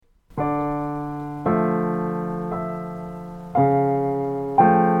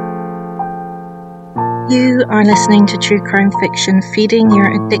You are listening to True Crime Fiction, feeding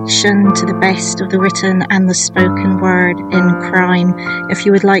your addiction to the best of the written and the spoken word in crime. If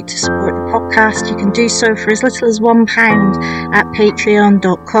you would like to support the podcast, you can do so for as little as £1 at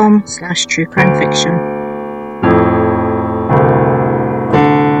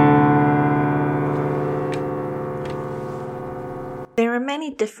There are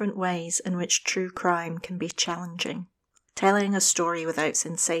many different ways in which true crime can be challenging. Telling a story without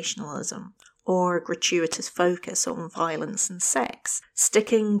sensationalism, or gratuitous focus on violence and sex,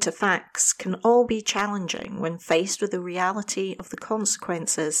 sticking to facts can all be challenging when faced with the reality of the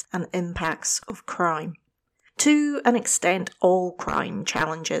consequences and impacts of crime. To an extent, all crime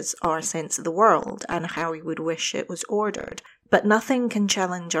challenges our sense of the world and how we would wish it was ordered, but nothing can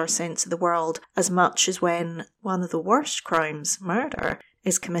challenge our sense of the world as much as when one of the worst crimes, murder,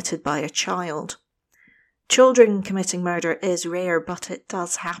 is committed by a child. Children committing murder is rare, but it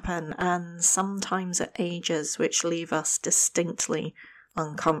does happen, and sometimes at ages which leave us distinctly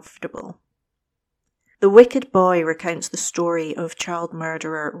uncomfortable. The Wicked Boy recounts the story of child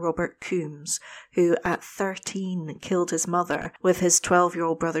murderer Robert Coombs, who at 13 killed his mother with his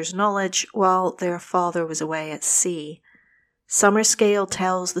 12-year-old brother's knowledge while their father was away at sea. Summerscale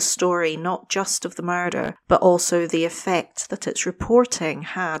tells the story not just of the murder, but also the effect that its reporting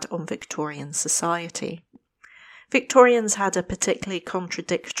had on Victorian society. Victorians had a particularly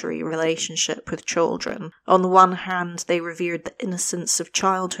contradictory relationship with children. On the one hand, they revered the innocence of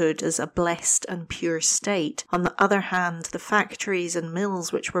childhood as a blessed and pure state. On the other hand, the factories and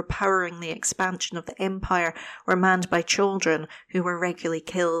mills which were powering the expansion of the empire were manned by children who were regularly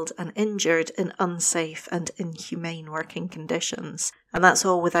killed and injured in unsafe and inhumane working conditions. And that's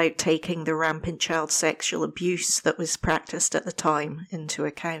all without taking the rampant child sexual abuse that was practiced at the time into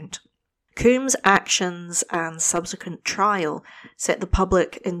account. Coombs' actions and subsequent trial set the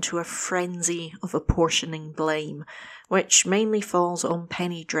public into a frenzy of apportioning blame, which mainly falls on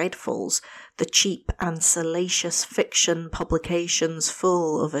penny dreadfuls, the cheap and salacious fiction publications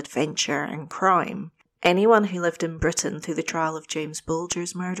full of adventure and crime. Anyone who lived in Britain through the trial of James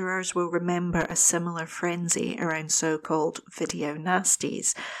Bulger's murderers will remember a similar frenzy around so-called video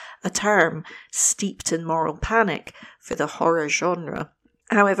nasties, a term steeped in moral panic for the horror genre.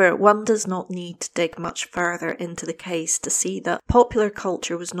 However, one does not need to dig much further into the case to see that popular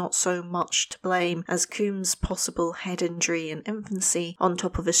culture was not so much to blame as Coombs' possible head injury in infancy, on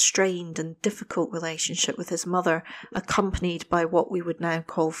top of a strained and difficult relationship with his mother, accompanied by what we would now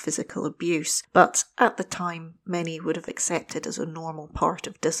call physical abuse, but at the time many would have accepted as a normal part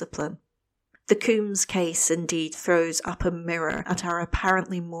of discipline. The Coombs case indeed throws up a mirror at our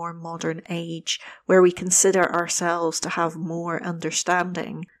apparently more modern age, where we consider ourselves to have more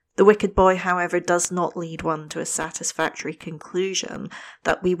understanding. The Wicked Boy, however, does not lead one to a satisfactory conclusion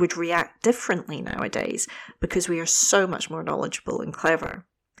that we would react differently nowadays, because we are so much more knowledgeable and clever.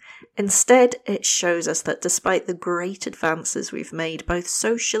 Instead, it shows us that despite the great advances we've made both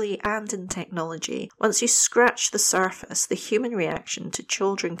socially and in technology, once you scratch the surface, the human reaction to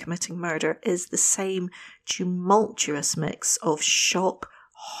children committing murder is the same tumultuous mix of shock,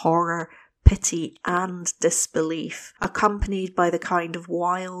 horror, pity and disbelief, accompanied by the kind of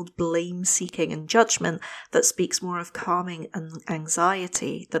wild blame-seeking and judgment that speaks more of calming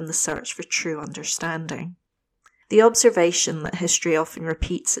anxiety than the search for true understanding. The observation that history often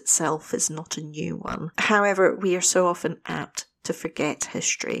repeats itself is not a new one. However, we are so often apt to forget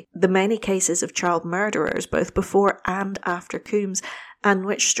history. The many cases of child murderers, both before and after Coombs, and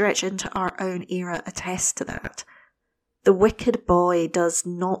which stretch into our own era, attest to that. The Wicked Boy does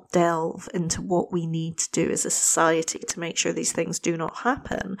not delve into what we need to do as a society to make sure these things do not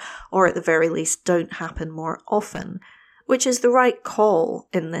happen, or at the very least don't happen more often, which is the right call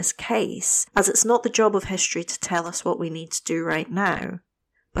in this case, as it's not the job of history to tell us what we need to do right now,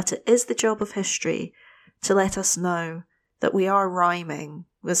 but it is the job of history to let us know that we are rhyming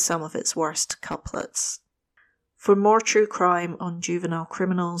with some of its worst couplets. For more true crime on juvenile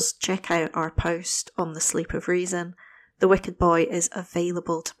criminals, check out our post on the Sleep of Reason. The Wicked Boy is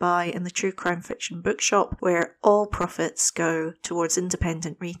available to buy in the True Crime Fiction bookshop, where all profits go towards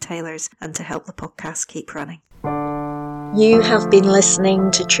independent retailers and to help the podcast keep running. You have been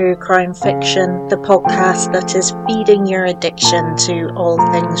listening to True Crime Fiction, the podcast that is feeding your addiction to all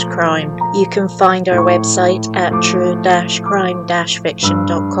things crime. You can find our website at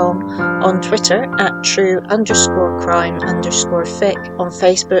true-crime-fiction.com, on Twitter at true_crime_fic, on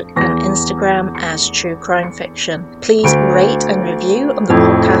Facebook and Instagram as True Crime Fiction. Please rate and review on the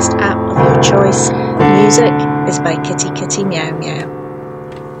podcast app of your choice. Music is by Kitty Kitty Meow Meow.